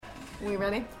We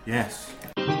ready? Yes.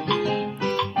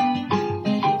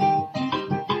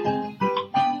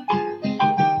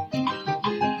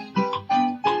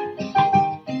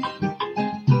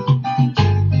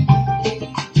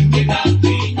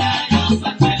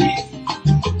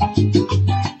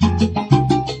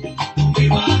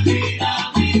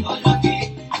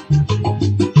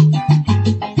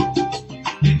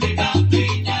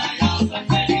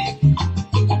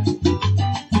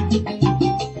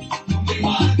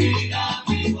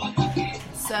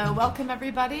 Welcome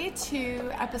everybody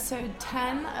to episode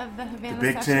 10 of the Havana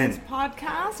Big Sessions 10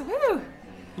 podcast. Woo!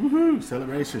 Woohoo!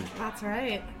 Celebration. That's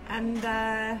right. And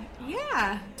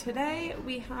today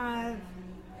we have,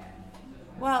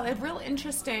 it's real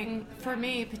interesting for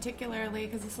me particularly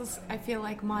because this is, I feel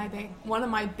like one of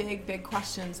my big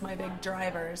questions, my big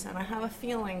drivers, and I have a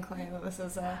feeling, Clay, that this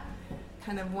is a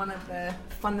kind of one of the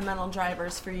fundamental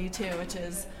drivers for you too, which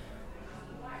is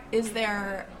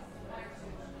there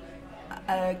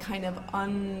a kind of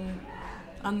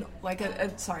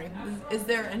is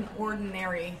there an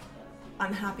ordinary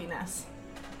unhappiness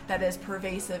that is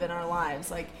pervasive in our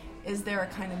lives? Like, is there a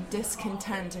kind of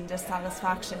discontent and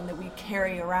dissatisfaction that we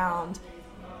carry around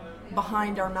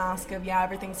behind our mask of,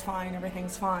 everything's fine,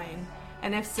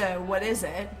 and if so, what is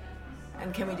it,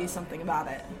 and can we do something about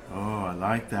it? Oh, I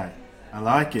like that. I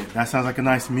like it. That sounds like a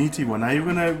nice meaty one.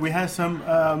 Now we had some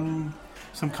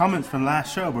comments from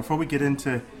last show before we get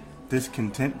into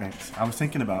discontentment. I was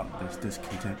thinking about this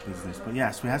discontent business, but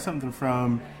yes, we had something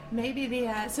from maybe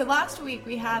so last week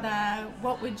we had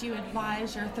what would you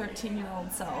advise your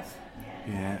 13-year-old self?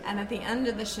 Yeah. And at the end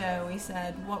of the show we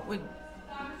said what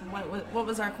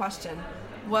was our question?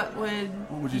 What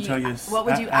would you tell your what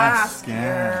would you ask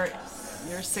your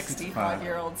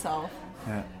 65-year-old self?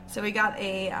 Yeah. So we got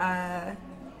a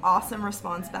awesome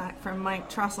response back from Mike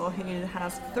Trussell, who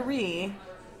has 3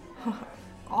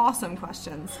 awesome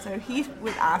questions. So he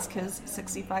would ask his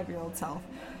 65-year-old self,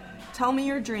 tell me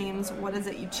your dreams, what is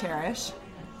it you cherish?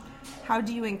 How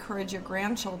do you encourage your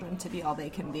grandchildren to be all they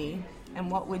can be?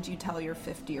 And what would you tell your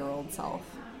 50-year-old self?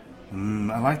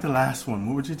 I like the last one.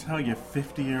 What would you tell your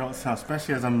 50-year-old self?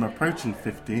 Especially as I'm approaching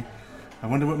 50. I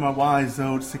wonder what my wise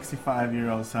old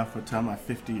 65-year-old self would tell my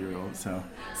 50-year-old self.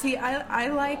 See, I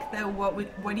like the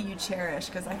what do you cherish?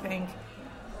 Because I think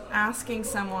asking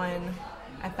someone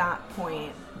at that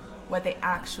point what they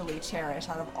actually cherish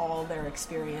out of all their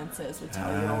experiences would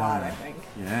tell you a lot, I think.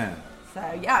 Yeah. So,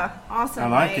 awesome, I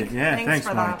like Mike. it. Yeah, thanks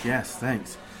for Mike. That. Yes,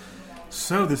 thanks.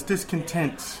 So this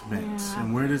discontentment,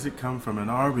 and where does it come from?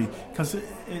 And are we? Because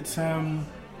it's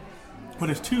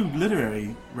there's 2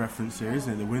 literary references,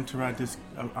 isn't it?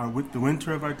 The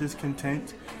winter of our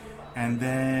discontent, and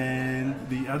then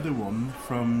the other one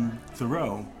from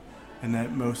Thoreau, and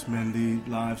that most men lead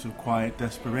lives of quiet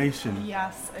desperation.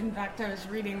 Yes, in fact, I was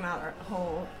reading that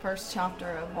whole first chapter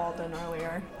of Walden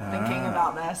earlier, thinking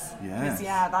about this. Yes.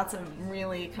 That's a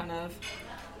really kind of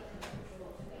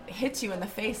hits you in the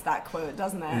face, that quote,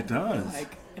 doesn't it? It does.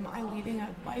 Like, am I leading a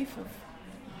life of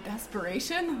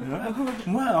desperation? Yeah.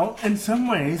 Well, in some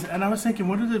ways, and I was thinking,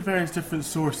 what are the various different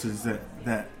sources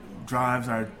that drives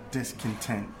our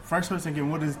discontent? First I was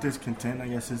thinking, what is discontent? I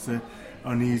guess it's a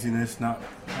uneasiness, not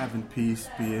having peace,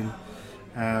 being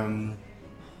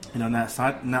not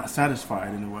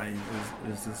satisfied in a way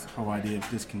is this whole idea of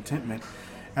discontentment.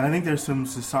 And I think there's some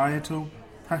societal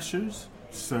pressures.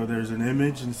 So there's an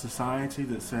image in society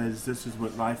that says this is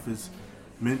what life is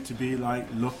meant to be like,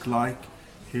 look like.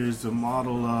 Here's a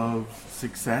model of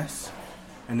success.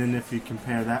 And then if you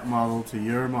compare that model to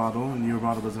your model, and your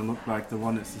model doesn't look like the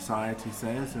one that society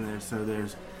says, and there's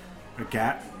a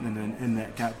gap, and then in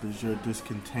that gap there's your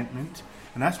discontentment,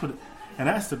 and that's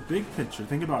the big picture.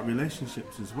 Think about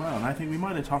relationships as well, and I think we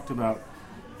might have talked about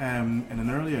in an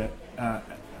earlier a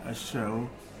show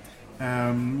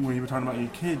where you were talking about your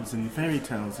kids and fairy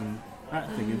tales and that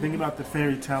thing. And think about the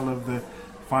fairy tale of the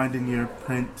finding your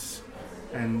prince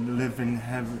and living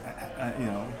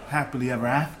happily ever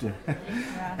after,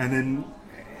 and then.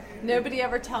 Nobody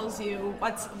ever tells you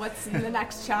what's in the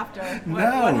next chapter. What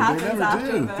happens they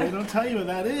never do. After They don't tell you what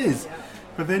that is. Yeah.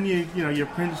 But then your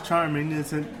Prince Charming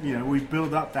isn't. We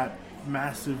build up that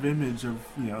massive image of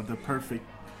the perfect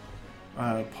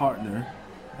partner,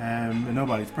 and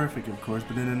nobody's perfect, of course.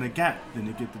 But then in the gap, then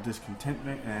you get the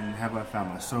discontentment and have I found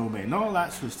my soulmate and all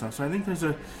that sort of stuff. So I think there's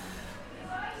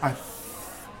I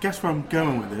guess where I'm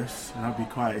going with this, and I'll be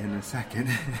quiet in a second,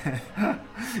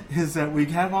 is that we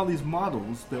have all these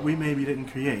models that we maybe didn't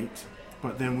create,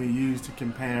 but then we use to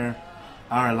compare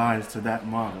our lives to that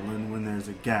model, and when there's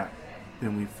a gap,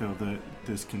 then we feel the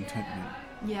discontentment.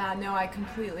 Yeah, no, I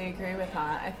completely agree with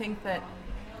that. I think that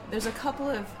there's a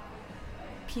couple of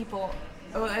people,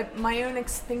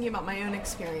 thinking about my own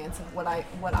experience of what I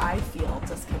feel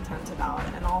discontent about,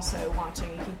 and also watching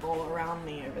people around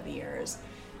me over the years,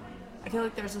 I feel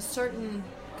like there's a certain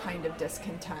kind of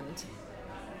discontent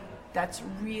that's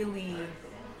really,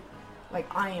 like,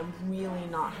 I am really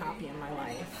not happy in my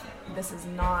life. This is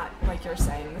not, like you're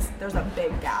saying, there's a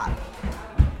big gap.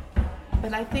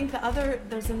 But I think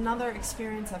there's another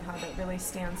experience I've had that really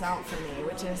stands out for me,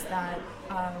 which is that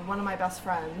one of my best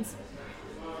friends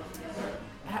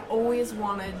had always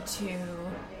wanted to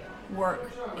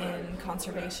work in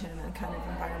conservation and kind of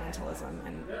environmentalism,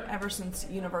 and ever since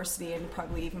university, and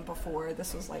probably even before,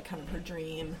 this was like kind of her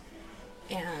dream.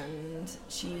 And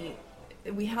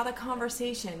we had a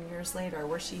conversation years later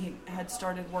where she had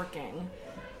started working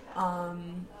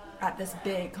at this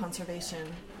big conservation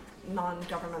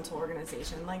non-governmental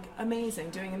organization, like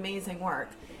doing amazing work,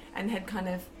 and had kind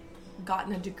of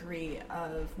gotten a degree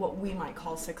of what we might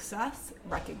call success,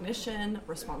 recognition,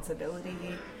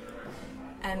 responsibility.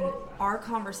 And our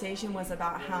conversation was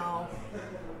about how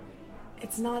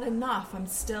it's not enough.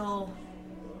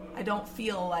 I don't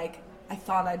feel like I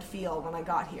thought I'd feel when I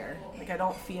got here. Like, I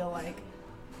don't feel like,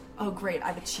 oh great,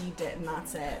 I've achieved it and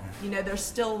that's it. There's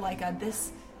still like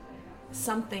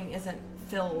something isn't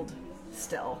filled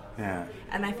still. Yeah.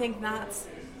 And I think that's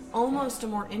almost a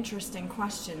more interesting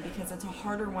question, because it's a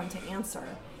harder one to answer.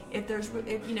 If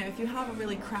you have a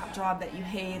really crap job that you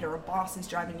hate, or a boss is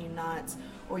driving you nuts,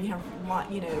 or you have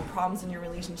problems in your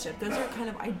relationship, those are kind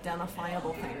of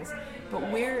identifiable things. But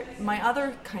my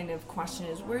other kind of question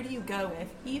is, where do you go if,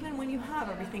 even when you have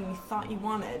everything you thought you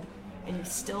wanted, and you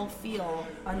still feel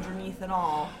underneath it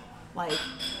all like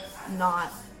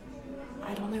not,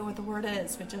 I don't know what the word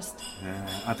is, but just... Yeah,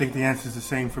 I think the answer is the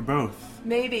same for both.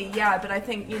 Maybe, yeah, but I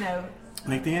think, I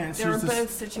think the answer there are is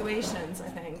both situations, I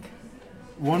think.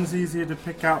 One's easier to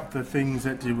pick out the things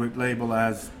that you would label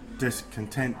as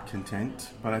content,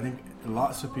 but I think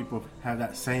lots of people have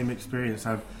that same experience.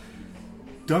 I've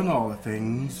done all the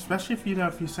things, especially if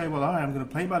you say, well, I'm going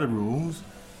to play by the rules.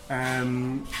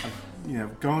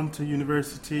 I've gone to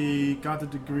university, got a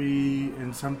degree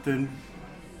in something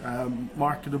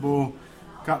marketable,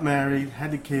 got married, had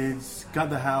the kids,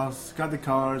 got the house, got the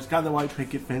cars, got the white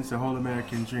picket fence, the whole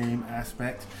American dream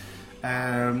aspect,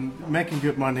 making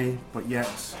good money, but yet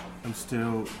I'm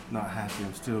still not happy,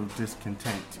 I'm still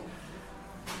discontent.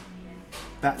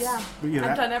 I've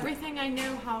done everything I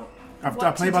knew how. I've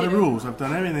played by the rules. I've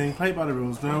done everything, played by the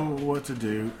rules, know what to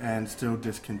do, and still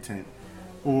discontent.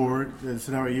 Or the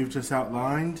scenario you've just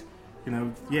outlined,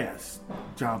 yes,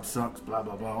 job sucks, blah,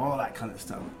 blah, blah, all that kind of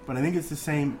stuff. But I think it's the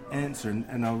same answer,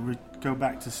 and I'll go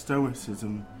back to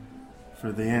Stoicism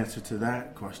for the answer to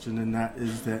that question, and that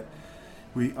is that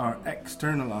we are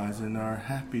externalizing our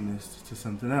happiness to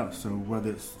something else. So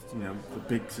whether it's, the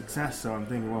big success, so I'm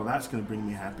thinking, well, that's going to bring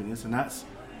me happiness, and that's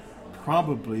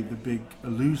probably the big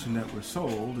illusion that we're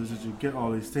sold, is that you get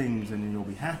all these things and then you'll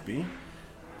be happy.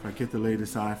 If I get the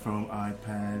latest iPhone,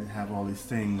 iPad, have all these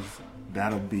things,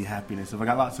 that'll be happiness. If I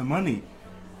got lots of money,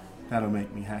 that'll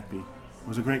make me happy. It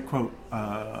was a great quote,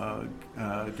 Geldof,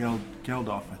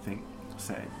 I think,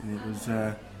 said, and it was,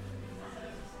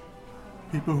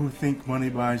 people who think money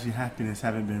buys you happiness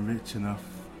haven't been rich enough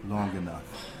long enough.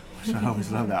 Which I always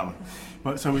love that one.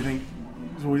 But so we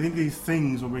think these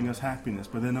things will bring us happiness,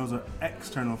 but then those are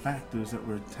external factors that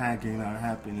we're tagging our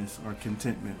happiness or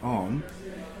contentment on.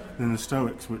 Then the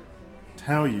Stoics would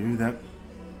tell you that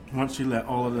once you let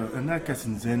all of the, and that gets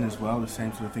in Zen as well, the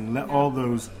same sort of thing, let all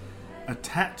those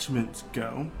attachments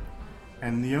go,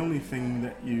 and the only thing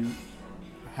that you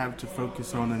have to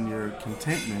focus on in your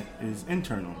contentment is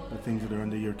internal, the things that are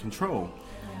under your control.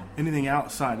 Yeah. Anything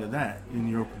outside of that, then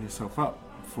you open yourself up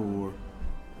for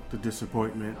the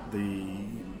disappointment, the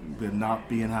not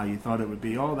being how you thought it would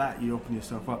be, all that you open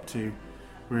yourself up to.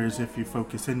 Whereas if you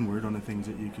focus inward on the things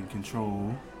that you can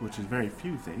control, which is very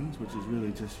few things, which is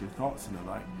really just your thoughts and the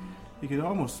like, you can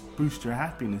almost boost your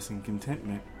happiness and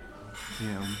contentment,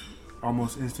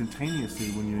 almost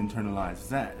instantaneously when you internalize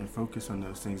that and focus on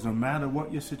those things, no matter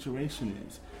what your situation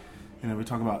is. We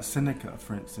talk about Seneca,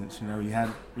 for instance.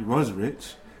 He was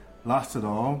rich, lost it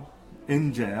all,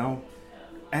 in jail,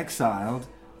 exiled,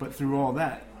 but through all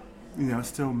that,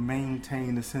 still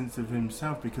maintained a sense of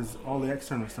himself, because all the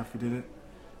external stuff he didn't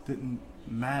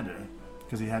matter,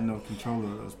 because he had no control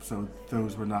of those. So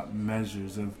those were not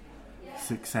measures of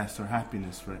success or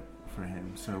happiness for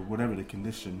him. So whatever the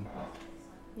condition.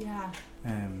 Yeah.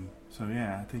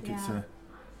 I think it's a...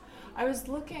 I was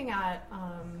looking at,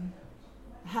 I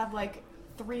have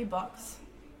 3 books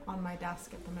on my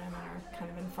desk at the moment, are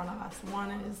kind of in front of us.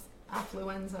 One is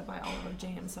Affluenza by Oliver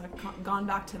James, so I've gone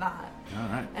back to that. All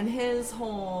right. And he's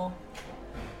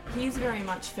very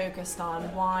much focused on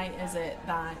why is it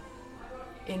that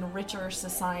in richer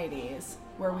societies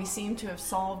where we seem to have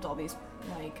solved all these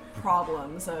like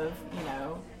problems of,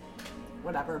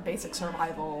 whatever, basic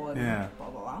survival and blah,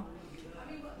 blah, blah.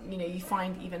 You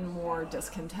find even more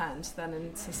discontent than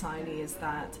in societies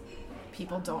that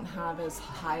people don't have as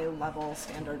high level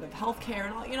standard of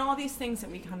healthcare and all these things that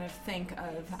we kind of think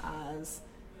of as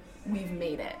we've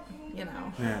made it,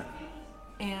 Yeah.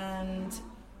 And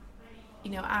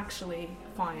actually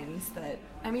finds that,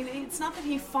 it's not that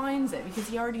he finds it because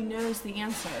he already knows the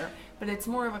answer, but it's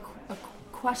more of a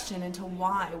question into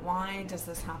why does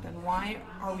this happen? Why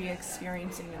are we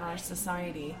experiencing in our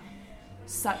society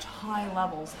such high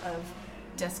levels of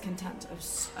discontent, of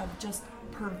just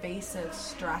pervasive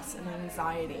stress and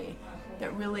anxiety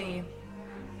that really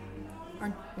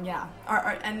are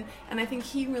and I think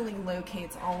he really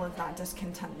locates all of that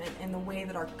discontentment in the way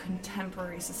that our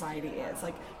contemporary society is,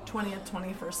 like 20th,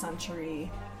 21st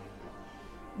century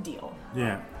deal.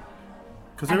 Yeah.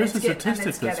 Because there is a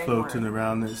statistic that's floating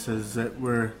around that says that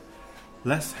we're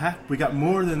less happy. We got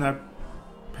more than our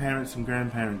parents and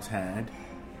grandparents had,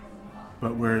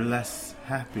 but we're less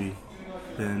happy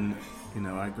than,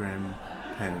 our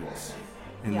grandparents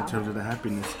in terms of the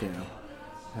happiness scale.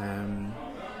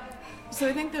 So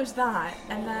I think there's that,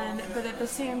 and then, but at the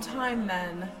same time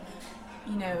then,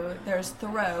 there's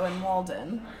Thoreau and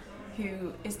Walden,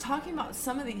 who is talking about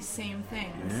some of these same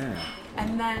things. Yeah.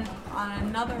 And then on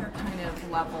another kind of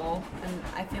level, and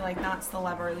I feel like that's the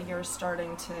level that you're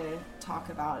starting to talk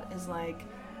about, is like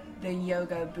the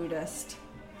yoga Buddhist,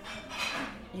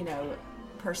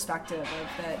 perspective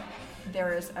of that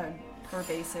there is a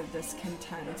pervasive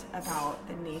discontent about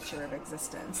the nature of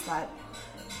existence, that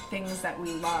things that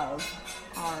we love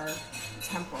are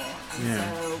temporal. And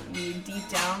so deep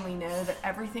down we know that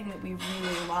everything that we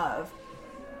really love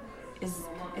is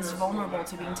vulnerable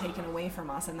to being taken away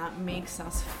from us, and that makes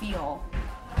us feel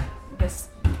this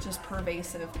just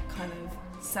pervasive kind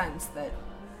of sense that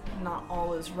not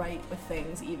all is right with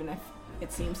things, even if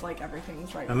it seems like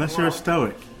everything's right. Unless you're a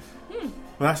Stoic. Well,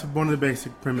 that's one of the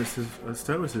basic premises of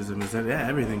Stoicism, is that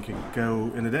everything can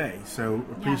go in a day. So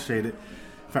appreciate it.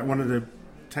 In fact, one of the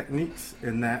techniques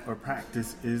in that or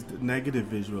practice is the negative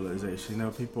visualization.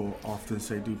 People often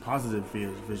say do positive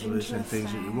visualization,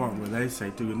 things that you want. Well, they say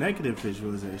do a negative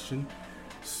visualization.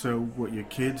 So what your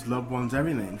kids, loved ones,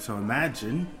 everything. So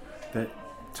imagine that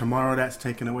tomorrow that's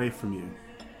taken away from you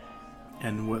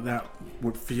and what that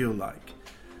would feel like,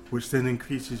 which then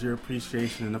increases your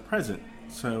appreciation in the present.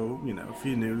 So, if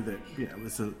you knew that, it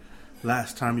was the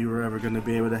last time you were ever going to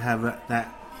be able to have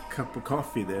that cup of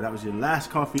coffee there, that was your last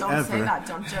coffee ever. Don't say that.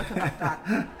 Don't joke about that.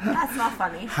 That's not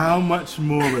funny. How much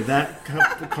more would that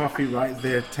cup of coffee right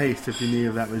there taste if you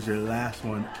knew that was your last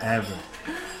one ever?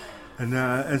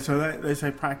 And so they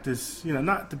say practice,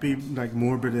 not to be like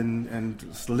morbid and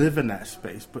just live in that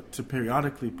space, but to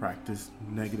periodically practice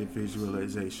negative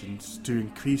visualizations to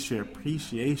increase your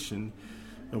appreciation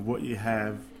of what you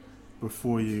have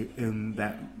before you in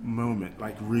that moment,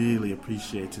 like really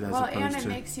appreciate it as opposed to... Well, and it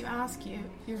makes you ask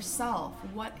yourself,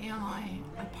 what am I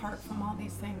apart from all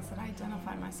these things that I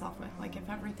identify myself with? Like, if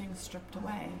everything's stripped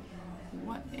away,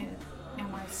 who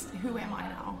am I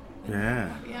now?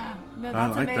 Yeah. Yeah. No,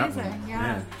 that's like amazing. That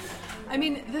yeah.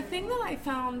 The thing that I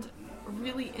found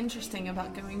really interesting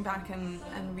about going back and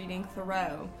reading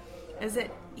Thoreau is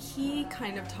that he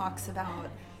kind of talks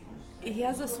about, he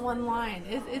has this one line,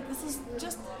 this is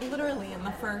just literally in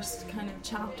the first kind of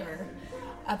chapter,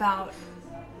 about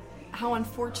how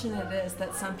unfortunate it is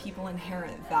that some people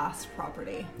inherit vast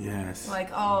property. Yes. Like,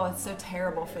 oh, it's so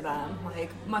terrible for them. Like,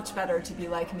 much better to be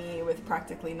like me with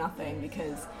practically nothing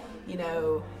because,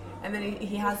 and then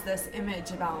he has this image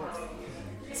about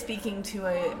speaking to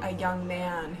a young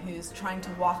man who's trying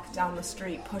to walk down the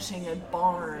street pushing a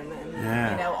barn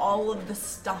and all of the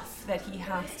stuff that he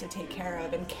has to take care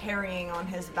of and carrying on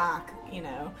his back,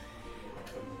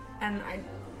 and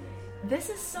this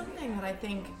is something that I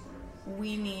think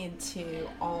we need to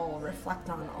all reflect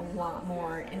on a lot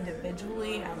more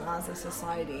individually and as a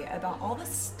society about all the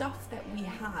stuff that we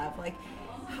have. Like,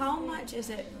 how much is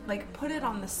it, like, put it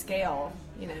on the scale,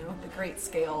 the great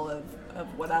scale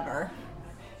of whatever.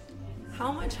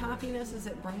 How much happiness is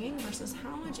it bringing versus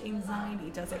how much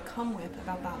anxiety does it come with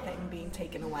about that thing being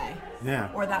taken away? Yeah.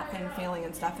 Or that thing failing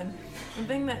and stuff. And the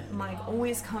thing that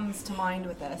always comes to mind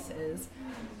with this is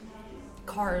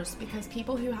cars, because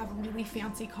people who have really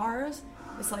fancy cars,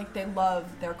 it's like they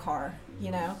love their car,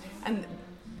 and I'm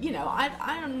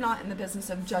not in the business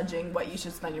of judging what you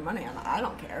should spend your money on. I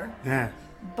don't care. Yeah.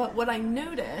 But what I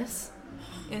notice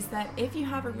is that if you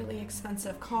have a really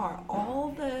expensive car,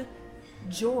 all the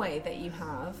joy that you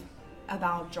have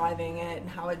about driving it and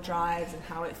how it drives and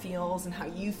how it feels and how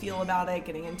you feel about it,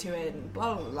 getting into it and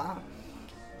blah, blah, blah,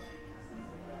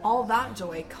 all that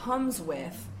joy comes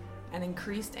with an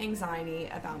increased anxiety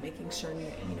about making sure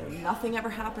nothing ever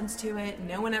happens to it,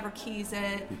 no one ever keys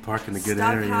it, you park in a good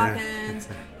stuff area. happens,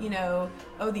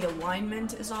 the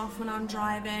alignment is off when I'm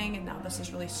driving, and now this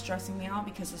is really stressing me out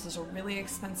because this is a really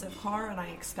expensive car and I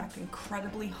expect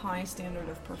incredibly high standard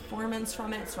of performance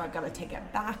from it, so I've got to take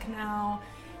it back now.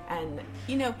 And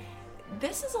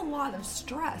this is a lot of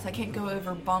stress. I can't go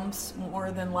over bumps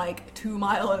more than like 2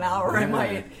 miles an hour. Yeah, I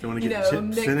might, don't want to get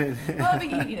chips in it. Well,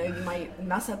 but you might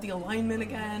mess up the alignment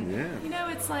again.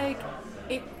 Yeah. It's like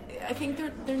I think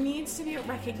there needs to be a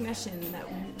recognition that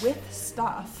with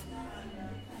stuff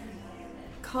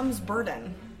comes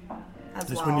burden as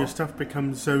well. It's when your stuff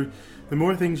becomes so. The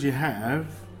more things you have,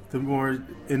 the more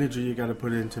energy you got to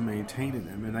put into maintaining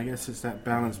them. And I guess it's that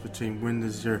balance between when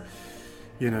does your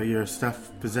stuff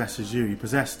possesses you. You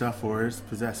possess stuff, or it's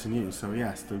possessing you. So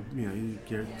yes,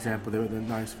 your example there with the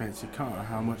nice fancy car,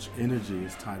 how much energy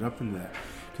is tied up in that.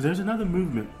 Because there's another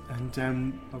movement,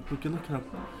 and we can look it up.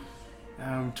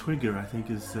 Twigger, I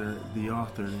think, is the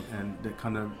author, and that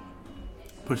kind of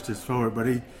pushed this forward.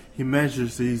 But he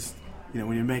measures these,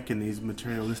 when you're making these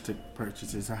materialistic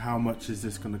purchases, how much is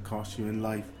this going to cost you in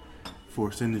life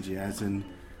force energy? As in,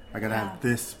 I got to have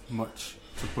this much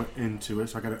to put into it,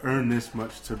 so I got to earn this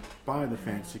much to buy the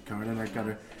fancy car, and I got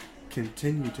to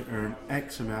continue to earn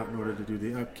X amount in order to do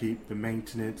the upkeep, the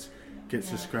maintenance, gets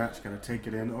the scratch, got to take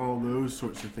it in, all those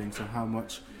sorts of things. So how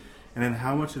much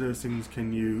of those things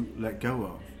can you let go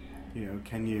of?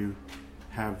 Can you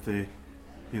have the,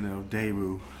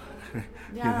 Daewoo,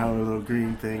 a little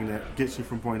green thing that gets you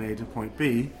from point A to point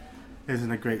B,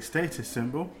 isn't a great status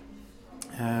symbol,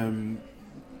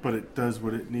 but it does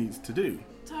what it needs to do.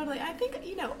 Totally. I think,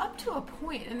 up to a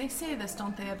point, and they say this,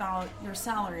 don't they, about your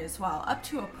salary as well. Up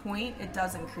to a point, it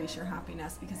does increase your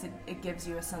happiness because it gives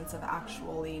you a sense of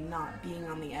actually not being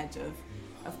on the edge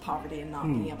of poverty and not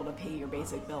being able to pay your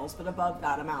basic bills. But above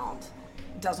that amount,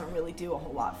 it doesn't really do a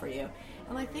whole lot for you.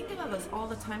 And I think about this all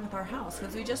the time with our house,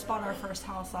 because we just bought our first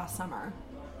house last summer.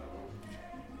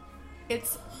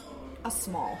 It's a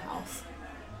small house,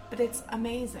 but it's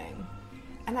amazing.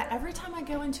 And every time I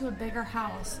go into a bigger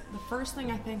house, the first thing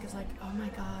I think is like, oh my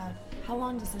God, how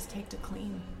long does this take to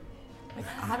clean? Like,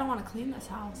 I don't want to clean this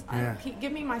house. Yeah.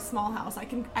 Give me my small house. I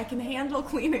can handle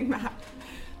cleaning that.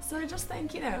 So I just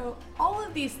think, all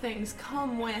of these things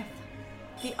come with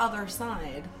the other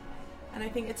side. And I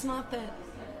think it's not that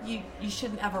you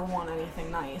shouldn't ever want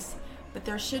anything nice, but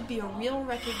there should be a real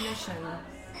recognition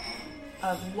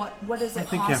of what is it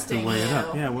costing you. I think you have to weigh it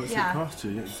up. Yeah, what's it cost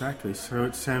you? Exactly. So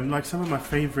it's like some of my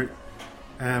favorite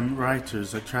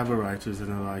writers, like travel writers,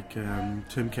 and like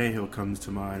Tim Cahill comes to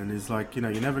mind, and he's like,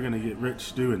 you're never going to get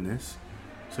rich doing this,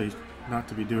 so you're not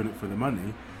to be doing it for the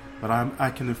money, but I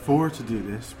can afford to do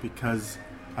this because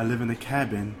I live in a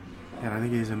cabin, and I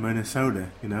think he's in Minnesota,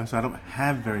 so I don't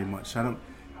have very much. I don't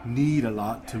need a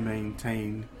lot to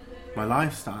maintain my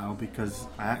lifestyle because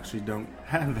I actually don't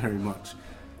have very much.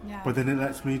 Yeah. But then it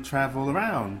lets me travel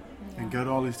around and go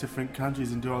to all these different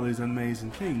countries and do all these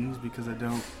amazing things because I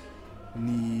don't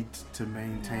need to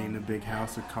maintain a big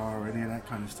house or car or any of that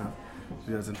kind of stuff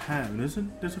he doesn't have. And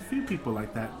there's a few people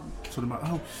like that, sort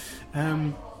of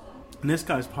and this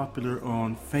guy's popular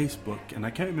on Facebook, and I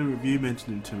can't remember if you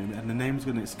mentioned him to me, and the name's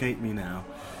going to escape me now.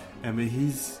 But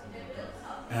he's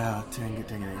dang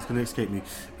it, it's going to escape me.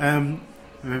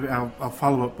 Maybe I'll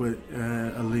follow up with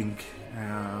a link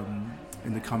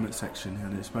in the comment section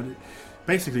on this, but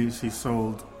basically he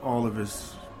sold all of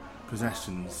his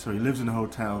possessions, so he lives in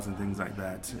hotels and things like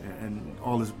that, and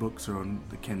all his books are on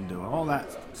the Kindle, all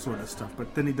that sort of stuff,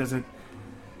 but then he doesn't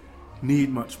need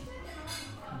much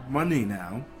money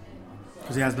now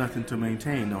because he has nothing to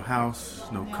maintain, no house,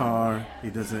 no car,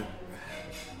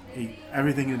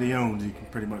 everything that he owns he can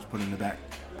pretty much put in the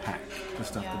backpack, the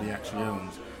stuff that he actually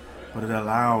owns, but it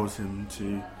allows him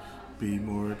to be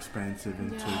more expensive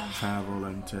and to travel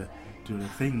and to do the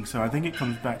things. So I think it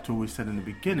comes back to what we said in the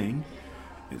beginning.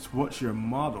 It's what's your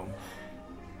model?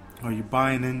 Are you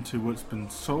buying into what's been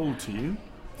sold to you?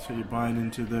 So you're buying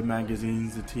into the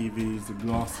magazines, the TVs, the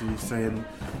glossies, saying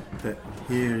that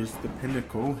here's the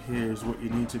pinnacle, here's what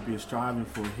you need to be striving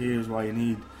for, here's why you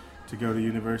need to go to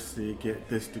university, get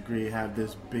this degree, have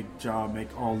this big job,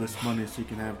 make all this money so you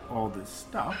can have all this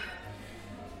stuff.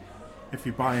 If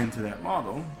you buy into that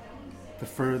model,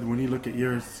 when you look at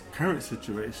your current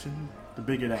situation, the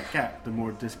bigger that gap, the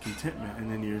more discontentment,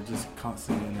 and then you're just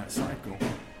constantly in that cycle.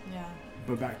 Yeah.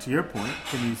 But back to your point,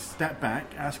 can you step back,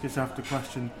 ask yourself the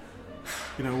question,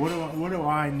 what do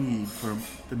I need for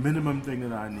the minimum thing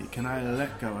that I need? Can I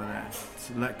let go of that?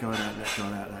 So let go of that, let go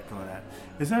of that, let go of that.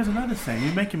 Because there's another saying,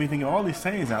 you're making me think of all these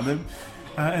sayings out there,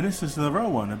 and this is the real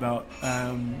one, about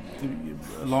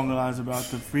along the lines about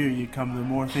the freer you come, the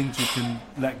more things you can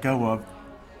let go of,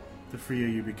 the freer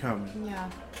you become. Yeah.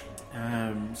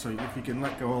 So if you can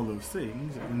let go of all those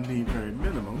things, you need very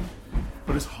minimum.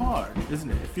 But it's hard, isn't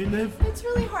it? If you live... It's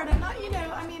really hard. I'm not,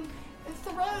 I mean,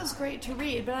 Thoreau's great to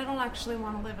read, but I don't actually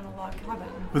want to live in a log cabin.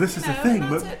 But this is the thing,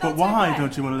 but why okay.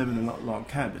 don't you want to live in a log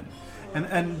cabin?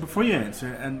 And before you answer,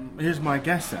 and here's my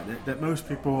guess at it, that most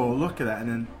people will look at that and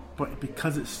then, but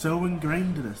because it's so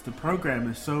ingrained in us, the program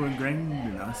is so ingrained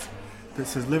in us, that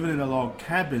says living in a log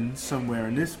cabin somewhere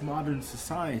in this modern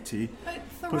society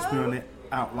puts me on the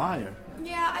outlier.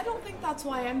 Yeah, I don't think that's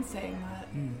why I'm saying that.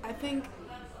 I think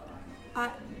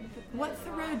what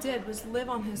Thoreau did was live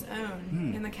on his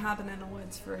own in the cabin in the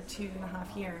woods for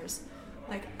 2.5 years.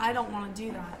 Like, I don't want to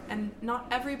do that. And not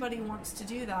everybody wants to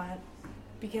do that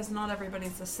because not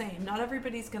everybody's the same. Not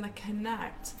everybody's going to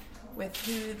connect with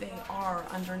who they are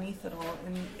underneath it all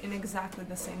in exactly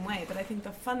the same way. But I think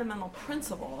the fundamental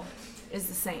principle is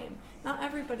the same. Not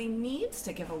everybody needs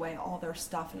to give away all their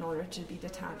stuff in order to be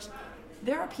detached.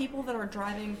 There are people that are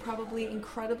driving probably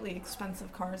incredibly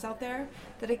expensive cars out there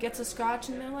that it gets a scratch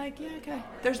and they're like, yeah, okay.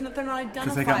 They're not identified.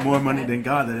 Because they got more money than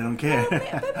God, they don't care.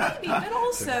 Well, maybe, but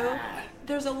also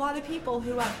there's a lot of people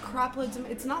who have crap loads of,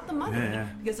 it's not the money. Yeah.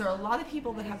 Because there are a lot of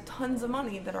people that have tons of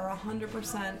money that are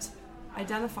 100%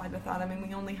 identified with that. I mean,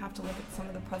 we only have to look at some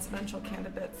of the presidential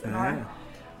candidates in our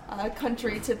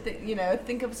country to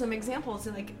think of some examples.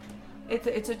 And like,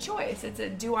 it's a choice.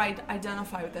 Do I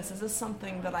identify with this? Is this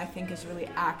something that I think is really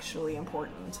actually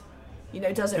important?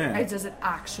 Does it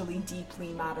actually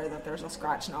deeply matter that there's a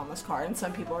scratch on this car? And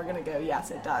some people are going to go,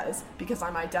 yes, it does, because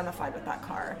I'm identified with that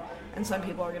car. And some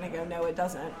people are going to go, no, it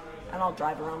doesn't, and I'll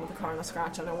drive around with a car and a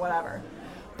scratch on it, whatever.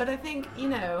 But I think,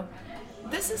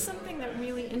 this is something that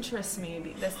really interests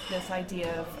me, this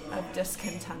idea of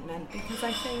discontentment, because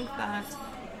I think that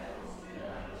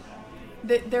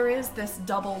there is this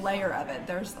double layer of it.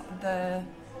 There's the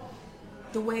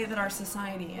way that our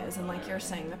society is, and like you're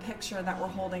saying, the picture that we're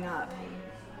holding up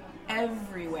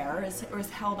everywhere is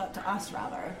held up to us,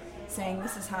 rather, saying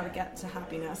this is how to get to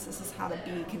happiness, this is how to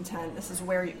be content, this is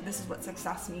what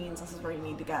success means, this is where you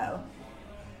need to go.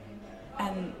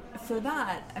 And for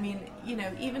that, I mean,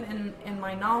 even in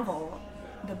my novel,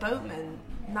 The Boatman,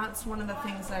 that's one of the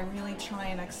things that I really try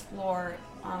and explore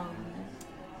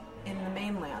in the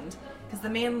mainland. Because the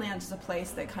mainland is a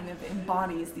place that kind of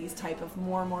embodies these type of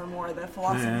more. The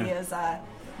philosophy is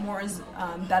more is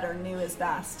better, new is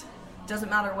best. Doesn't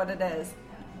matter what it is,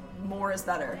 more is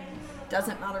better.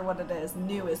 Doesn't matter what it is,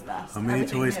 new is best. How many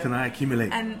toys can I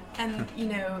accumulate? And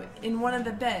in one of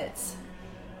the bits,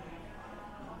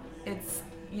 it's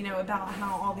about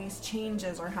how all these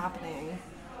changes are happening,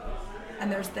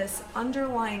 and there's this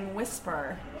underlying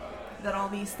whisper that all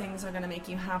these things are going to make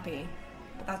you happy.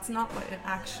 But that's not what it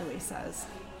actually says.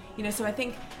 So I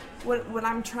think what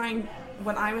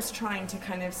I was trying to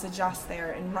kind of suggest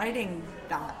there in writing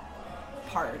that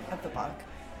part of the book,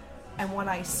 and what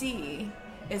I see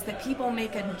is that people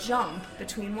make a jump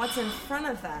between what's in front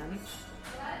of them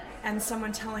and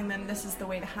someone telling them this is the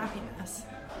way to happiness.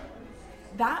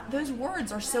 Those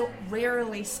words are so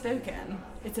rarely spoken.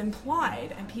 It's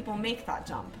implied, and people make that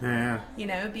jump.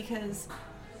 Because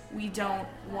we don't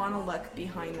want to look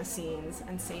behind the scenes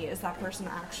and see, is that person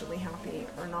actually happy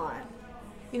or not?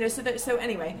 So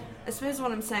anyway, I suppose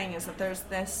what I'm saying is that there's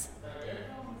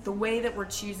the way that we're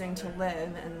choosing to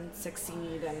live and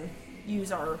succeed and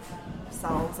use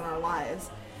ourselves and our lives,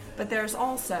 but there's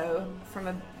also, from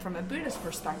a Buddhist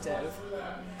perspective,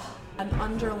 an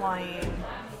underlying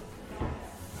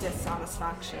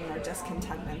dissatisfaction or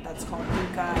discontentment that's called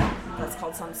dukkha, that's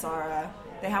called samsara.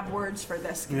 They have words for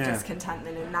this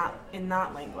discontentment in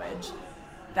that language,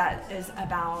 that is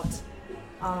about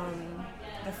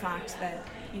the fact that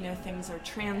things are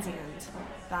transient,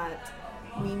 that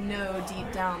we know deep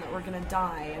down that we're going to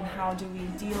die, and how do we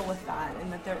deal with that?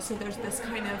 And that there's this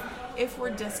kind of, if we're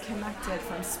disconnected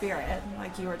from spirit,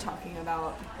 like you were talking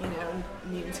about,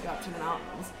 needing to go up to the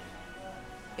mountains,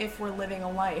 if we're living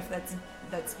a life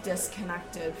that's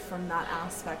disconnected from that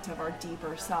aspect of our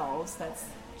deeper selves, that's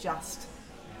just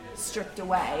stripped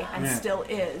away and still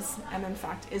is, and in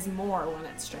fact is more when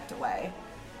it's stripped away,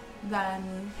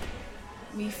 then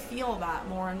we feel that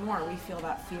more and more. We feel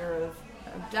that fear of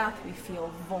death. We feel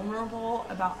vulnerable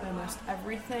about almost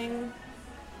everything.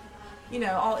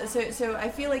 So I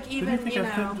feel like even,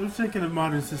 I'm thinking of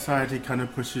modern society kind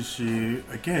of pushes you,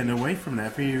 again, away from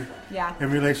that. For you,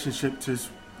 in relationship to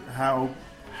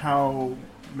how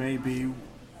maybe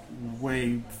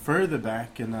way further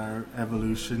back in our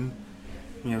evolution,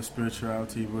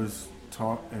 spirituality was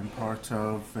taught and part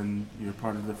of, and you're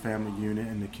part of the family unit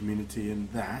and the community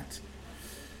and that.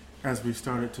 As we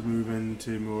started to move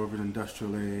into more of an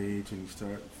industrial age, and we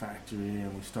start factory,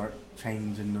 and we start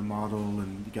changing the model,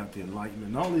 and you got the Enlightenment,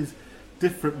 and all these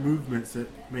different movements that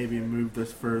maybe moved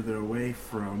us further away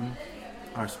from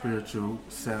our spiritual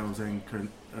selves and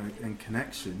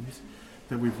connections,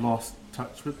 that we've lost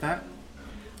touch with that.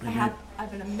 I have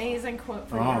an amazing quote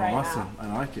for you right awesome. now.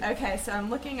 I like it. Okay, so I'm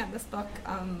looking at this book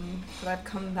that I've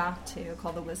come back to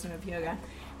called The Wisdom of Yoga,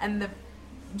 and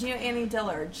do you know Annie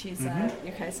Dillard? She's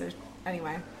okay. So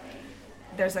anyway,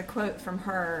 there's a quote from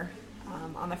her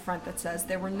on the front that says,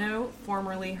 "There were no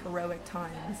formerly heroic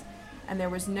times, and there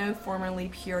was no formerly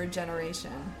pure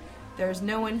generation. There is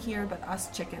no one here but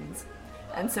us chickens.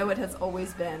 And so it has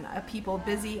always been, a people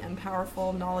busy and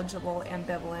powerful, knowledgeable,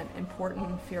 ambivalent,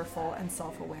 important, fearful, and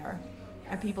self-aware.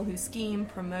 A people who scheme,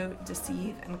 promote,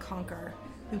 deceive, and conquer,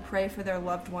 who pray for their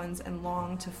loved ones and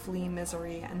long to flee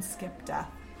misery and skip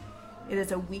death. It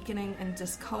is a weakening and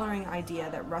discoloring idea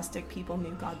that rustic people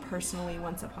knew God personally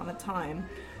once upon a time,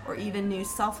 or even knew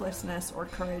selflessness or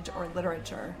courage or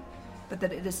literature, but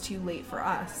that it is too late for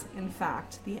us. In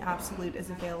fact, the absolute is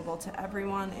available to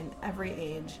everyone in every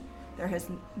age.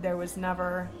 There was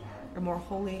never a more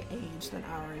holy age than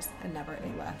ours, and never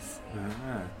a less."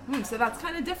 So that's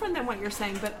kind of different than what you're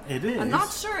saying, but it is. I'm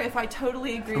not sure if I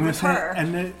totally agree with her.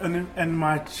 And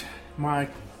my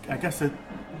I guess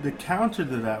the counter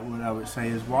to that, what I would say,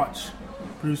 is watch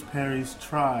Bruce Perry's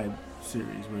Tribe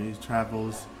series, where he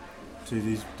travels to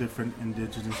these different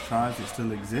indigenous tribes that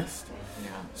still exist. Yeah.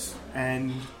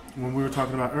 And when we were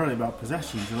talking about earlier about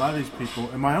possessions, a lot of these people,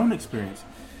 in my own experience,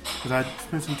 because I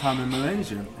spent some time in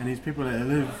Malaysia, and these people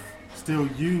that still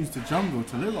use the jungle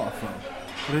to live off of,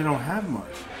 but they don't have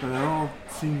much, but they all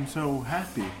seem so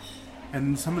happy.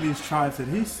 And some of these tribes that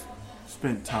he's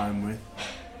spent time with,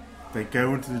 they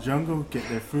go into the jungle, get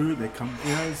their food, they come,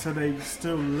 so they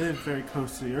still live very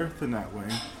close to the earth in that way.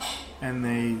 And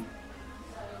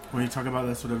when you talk about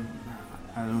that sort of,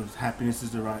 I don't know if happiness is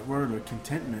the right word, or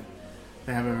contentment,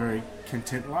 they have a very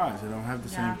content lives. They don't have the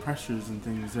same pressures and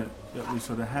things that we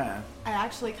sort of have. I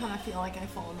actually kind of feel like I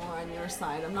fall more on your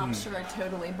side. I'm not sure I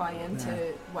totally buy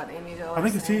into what Annie Dillard I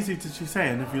think is it's easy to say,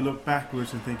 and if you look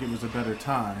backwards and think it was a better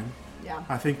time,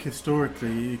 I think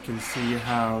historically you can see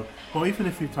how, well, even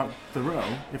if you talk Thoreau,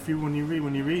 when you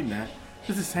read that,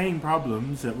 there's the same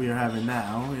problems that we are having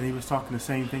now, and he was talking the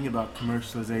same thing about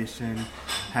commercialization,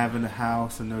 having a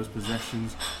house and those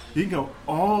possessions. You can go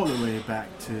all the way back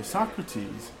to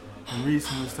Socrates and read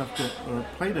some of the stuff that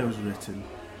Plato's written.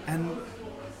 And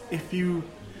if you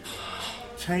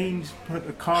put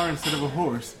a car instead of a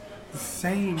horse,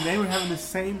 they were having the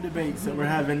same debates that we're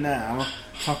having now,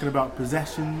 talking about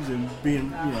possessions and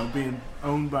being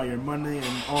owned by your money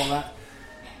and all that,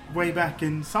 way back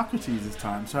in Socrates'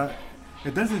 time. So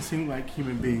it doesn't seem like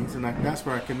human beings, and that's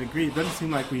where I can agree, it doesn't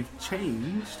seem like we've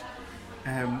changed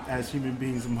as human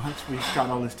beings much. We've got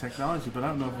all this technology, but I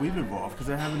don't know if we've evolved, because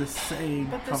they're having the same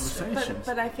conversations.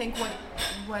 But I think what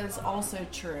was also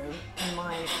true in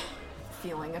my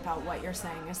feeling about what you're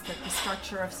saying is that the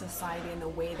structure of society and the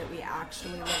way that we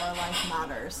actually live our life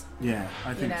matters. Yeah,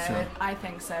 I think so. I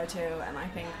think so too, and I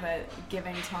think that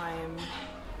giving time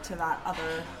to that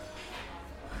other,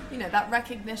 that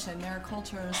recognition. There are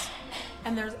cultures,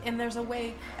 and there's a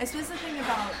way. I suppose the thing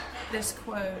about this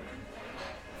quote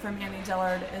from Annie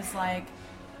Dillard is like,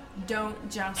 don't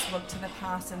just look to the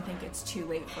past and think it's too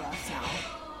late for us now.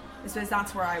 I suppose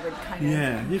that's where I would kind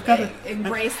of you've got to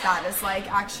embrace that. It's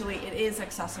like, actually, it is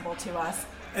accessible to us.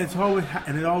 It's always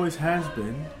and it always has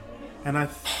been, and I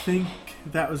think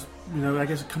that was, I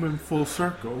guess coming full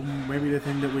circle. Maybe the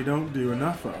thing that we don't do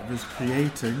enough of is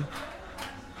creating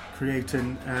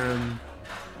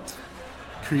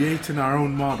our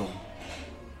own model.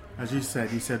 As you said,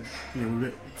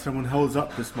 someone holds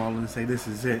up this model and say, this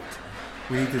is it.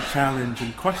 We need to challenge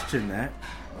and question that,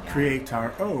 create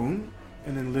our own,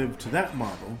 and then live to that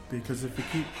model. Because if we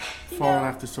keep falling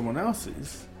after someone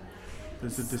else's,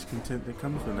 there's a discontent that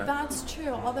comes with that. That's true.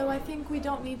 Although I think we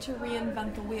don't need to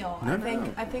reinvent the wheel. I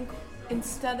think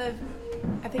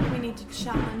we need to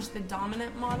challenge the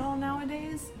dominant model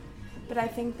nowadays. But I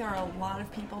think there are a lot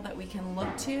of people that we can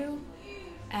look to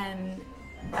and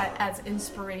as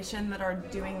inspiration that are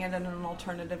doing it in an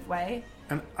alternative way.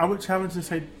 And I would challenge to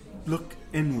say, look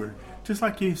inward. Just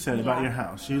like you said about your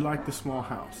house. You like the small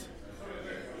house.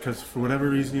 because for whatever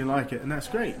reason you like it, and that's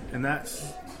great. And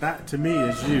that to me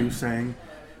is you saying,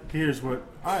 here's what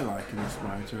I like in this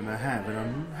writer, and I have, and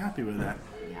I'm happy with that.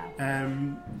 Yeah.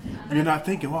 You're not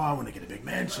thinking, well, I want to get a big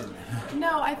mansion.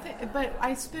 No, but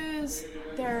I suppose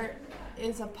there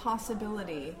is a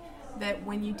possibility that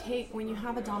when you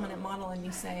have a dominant model and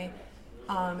you say,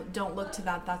 don't look to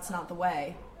that, that's not the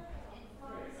way,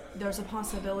 there's a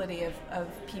possibility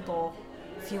of people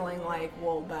feeling like,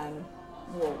 well,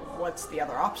 what's the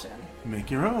other option?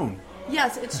 Make your own.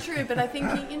 Yes, it's true, but I think,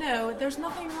 there's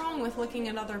nothing wrong with looking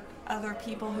at other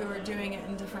people who are doing it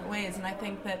in different ways, and I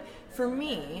think that for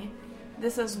me,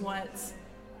 this is what's,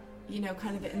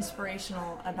 kind of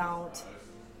inspirational about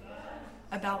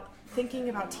thinking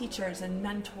about teachers and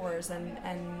mentors and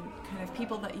kind of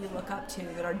people that you look up to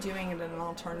that are doing it in an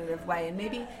alternative way, and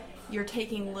maybe you're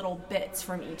taking little bits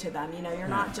from each of them. You're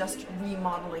not just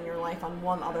remodeling your life on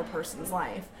one other person's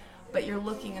life, but you're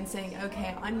looking and saying,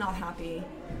 okay, I'm not happy.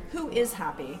 Who is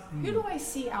happy? Who do I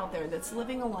see out there that's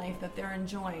living a life that they're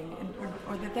enjoying,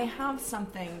 or that they have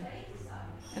something,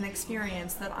 an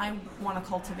experience that I want to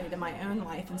cultivate in my own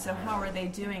life, and so how are they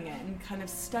doing it, and kind of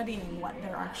studying what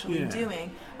they're actually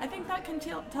doing. I think that can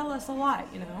tell us a lot,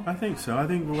 I think so. I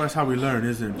think that's how we learn,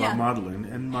 isn't it, by modeling.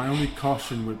 And my only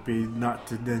caution would be not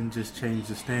to then just change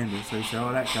the standards. So you say,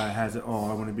 oh, that guy has it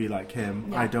all, I want to be like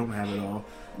him. I don't have it all.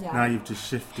 Yeah. Now you've just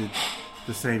shifted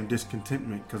the same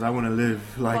discontentment because I want to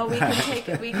live like that.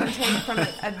 Well, we can take from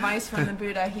advice from the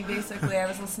Buddha. He basically, I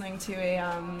was listening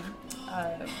to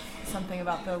something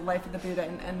about the life of the Buddha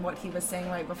and what he was saying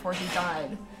right before he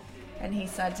died. And he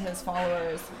said to his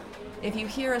followers, if you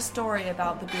hear a story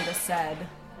about the Buddha said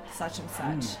such and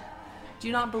such,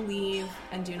 do not believe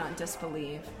and do not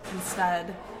disbelieve.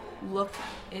 Instead, look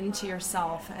into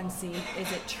yourself and see,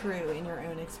 is it true in your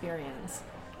own experience?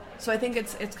 So I think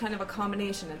it's kind of a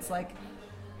combination. It's like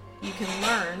you can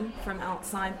learn from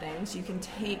outside things, you can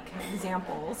take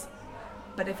examples,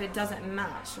 but if it doesn't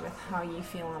match with how you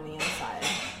feel on the inside,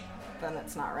 then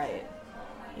it's not right.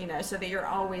 So that you're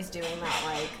always doing that,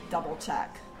 like, double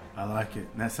check. I like it.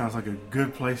 That sounds like a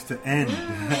good place to end.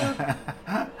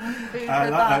 I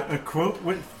like a quote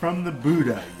from the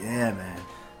Buddha. Yeah, man.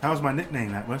 That was my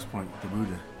nickname at West Point, the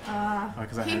Buddha.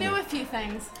 He knew a few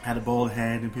things. I had a bald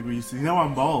head, and people used to,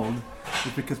 I'm bald.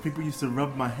 It's because people used to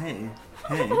rub my head.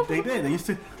 They did. They used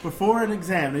to, before an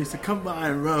exam, they used to come by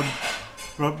and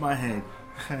rub my head.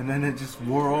 And then it just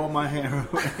wore all my hair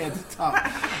away at the top.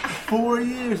 4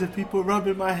 years of people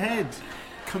rubbing my head.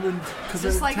 It's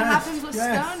just like it happens with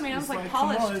stone, man. It's like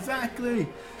polished. Come on, exactly.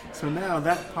 So now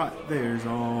that pot there is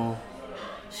all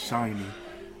shiny.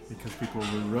 Because people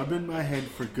were rubbing my head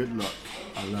for good luck.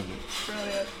 I love it.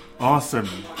 Brilliant. Awesome.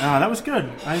 That was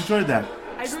good. I enjoyed that.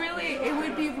 It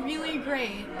would be really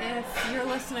great if you're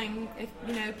listening,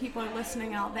 if people are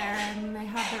listening out there and they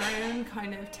have their own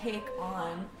kind of take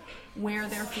on where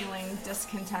they're feeling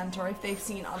discontent, or if they've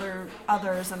seen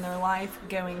others in their life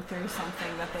going through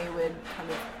something that they would kind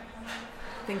of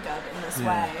think of in this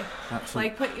way.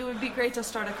 Absolutely. It would be great to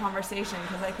start a conversation,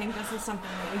 because I think this is something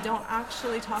that we don't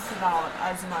actually talk about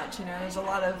as much. There's a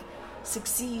lot of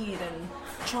succeed and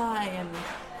try and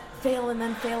fail and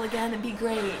then fail again and be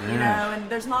great, and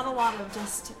there's not a lot of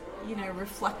just,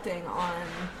 reflecting on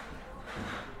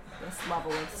this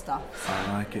level of stuff. So,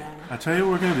 I like it. I'll tell you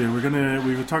what we're going to do.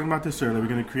 We were talking about this earlier. We're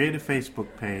going to create a Facebook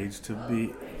page to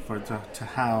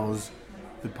house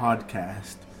the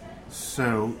podcast,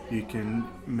 so you can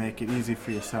make it easy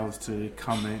for yourselves to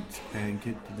comment and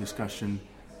get the discussion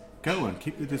going.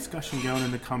 Keep the discussion going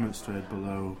in the comments thread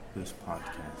below this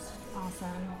podcast. Awesome.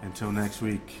 Until next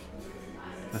week,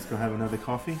 let's go have another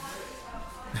coffee.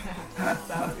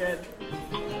 Sounds good.